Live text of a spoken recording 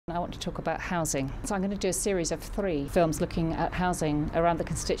I want to talk about housing. So I'm going to do a series of 3 films looking at housing around the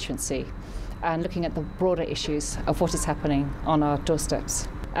constituency and looking at the broader issues of what is happening on our doorsteps.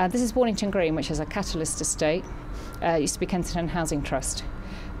 This is Wornington Green, which is a catalyst estate. It used to be Kensington Housing Trust.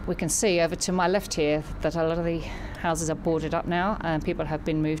 We can see over to my left here that a lot of the houses are boarded up now and people have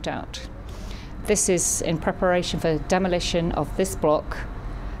been moved out. This is in preparation for demolition of this block.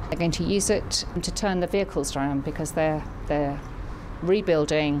 They're going to use it to turn the vehicles around because they're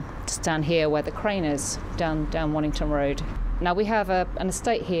rebuilding just down here where the crane is, down Wornington Road. Now we have an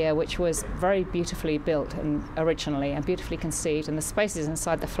estate here which was very beautifully built originally and beautifully conceived, and the spaces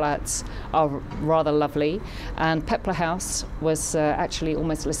inside the flats are rather lovely, and Pepler House was actually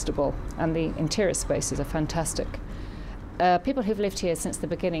almost listable, and the interior spaces are fantastic. People who've lived here since the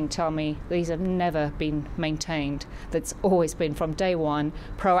beginning tell me these have never been maintained. That's always been, from day one,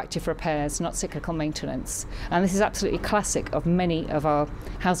 proactive repairs, not cyclical maintenance. And this is absolutely classic of many of our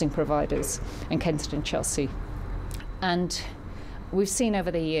housing providers in Kensington and Chelsea. And we've seen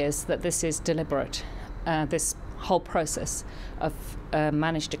over the years that this is deliberate, this whole process of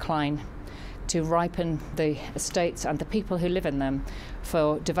managed decline to ripen the estates and the people who live in them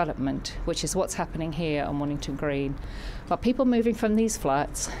for development, which is what's happening here on Wornington Green. But people moving from these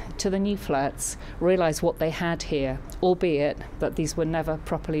flats to the new flats realise what they had here, albeit that these were never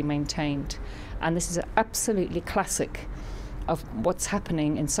properly maintained. And this is absolutely classic of what's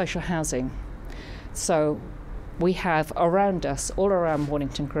happening in social housing. So we have around us, all around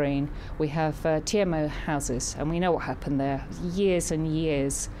Wornington Green, we have TMO houses, and we know what happened there. Years and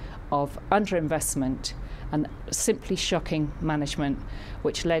years of underinvestment and simply shocking management,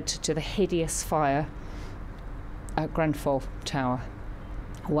 which led to the hideous fire at Grenfell Tower,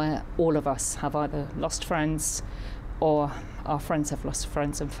 where all of us have either lost friends or our friends have lost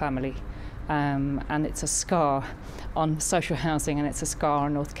friends and family. And it's a scar on social housing, and it's a scar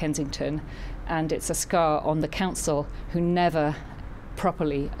on North Kensington, and it's a scar on the council, who never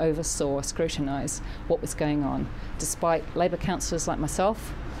properly oversaw or scrutinised what was going on, despite Labour councillors like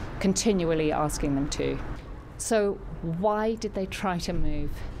myself continually asking them to. So why did they try to move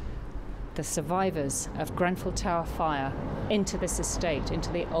the survivors of Grenfell Tower fire into this estate,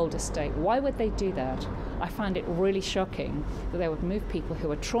 into the old estate? Why would they do that? I find it really shocking that they would move people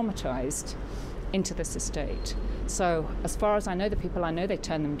who are traumatised into this estate. So as far as I know, the people I know, they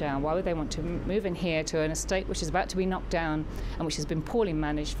turn them down. Why would they want to move in here to an estate which is about to be knocked down and which has been poorly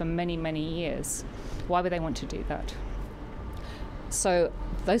managed for many, many years? Why would they want to do that? So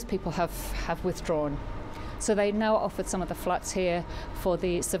those people have withdrawn. So they now offered some of the flats here for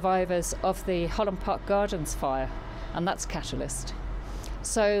the survivors of the Holland Park Gardens fire, and that's catalyst.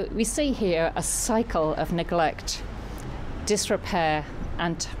 So we see here a cycle of neglect, disrepair,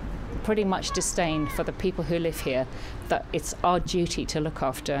 and pretty much disdain for the people who live here, that it's our duty to look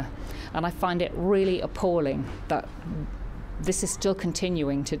after. And I find it really appalling that this is still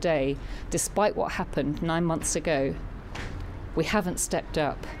continuing today, despite what happened 9 months ago. We haven't stepped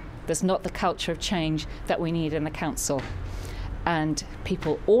up. There's not the culture of change that we need in the council. And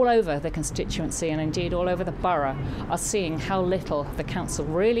people all over the constituency, and indeed all over the borough, are seeing how little the council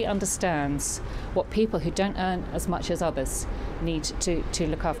really understands what people who don't earn as much as others need to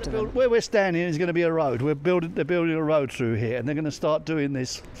look after them. Where we're standing is going to be a road. They're building a road through here, and they're going to start doing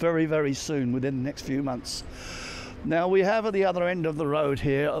this very, very soon, within the next few months. Now we have at the other end of the road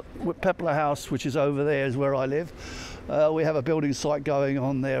here, Pepler House, which is over there, is where I live. We have a building site going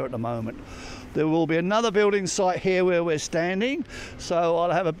on there at the moment. There will be another building site here where we're standing. So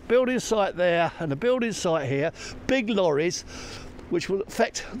I'll have a building site there and a building site here, big lorries, which will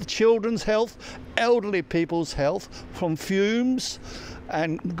affect the children's health, elderly people's health from fumes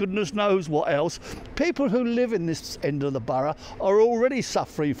and goodness knows what else. People who live in this end of the borough are already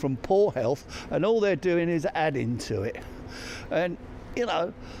suffering from poor health, and all they're doing is adding to it. And you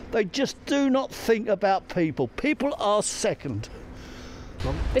know, they just do not think about people. People are second.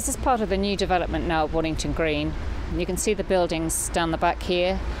 This is part of the new development now at Wornington Green. You can see the buildings down the back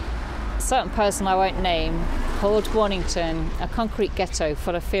here. A certain person I won't name called Wornington a concrete ghetto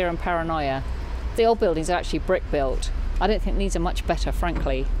full of fear and paranoia. The old buildings are actually brick built. I don't think these are much better,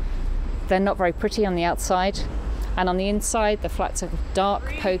 frankly. They're not very pretty on the outside, and on the inside the flats are dark,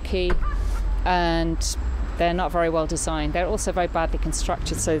 pokey, and they're not very well designed. They're also very badly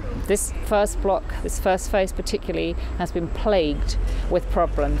constructed. So this first block, this first phase particularly, has been plagued with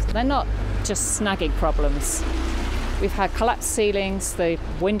problems. They're not just snagging problems. We've had collapsed ceilings, the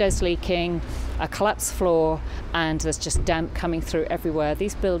windows leaking, a collapsed floor, and there's just damp coming through everywhere.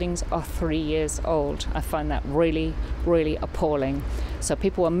 These buildings are 3 years old. I find that really, really appalling. So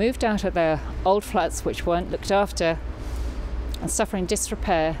people were moved out of their old flats which weren't looked after, and suffering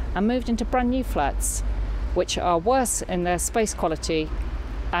disrepair and moved into brand new flats, which are worse in their space quality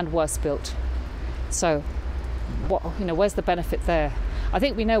and worse built. So, where's the benefit there? I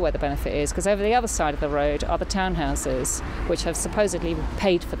think we know where the benefit is, because over the other side of the road are the townhouses, which have supposedly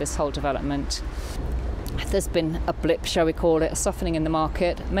paid for this whole development. There's been a blip, shall we call it, a softening in the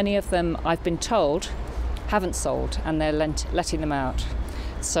market. Many of them, I've been told, haven't sold, and they're letting them out.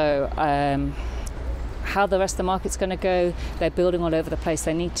 So how the rest of the market's going to go, they're building all over the place.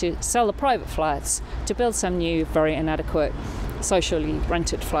 They need to sell the private flats to build some new, very inadequate, socially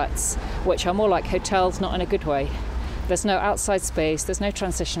rented flats, which are more like hotels, not in a good way. There's no outside space, there's no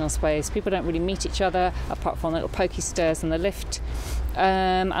transitional space, people don't really meet each other apart from little pokey stairs and the lift,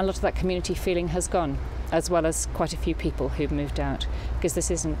 and a lot of that community feeling has gone, as well as quite a few people who've moved out, because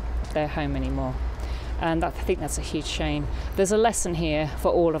this isn't their home anymore. And I think that's a huge shame. There's a lesson here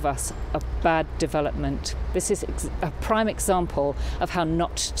for all of us of bad development. This is a prime example of how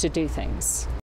not to do things.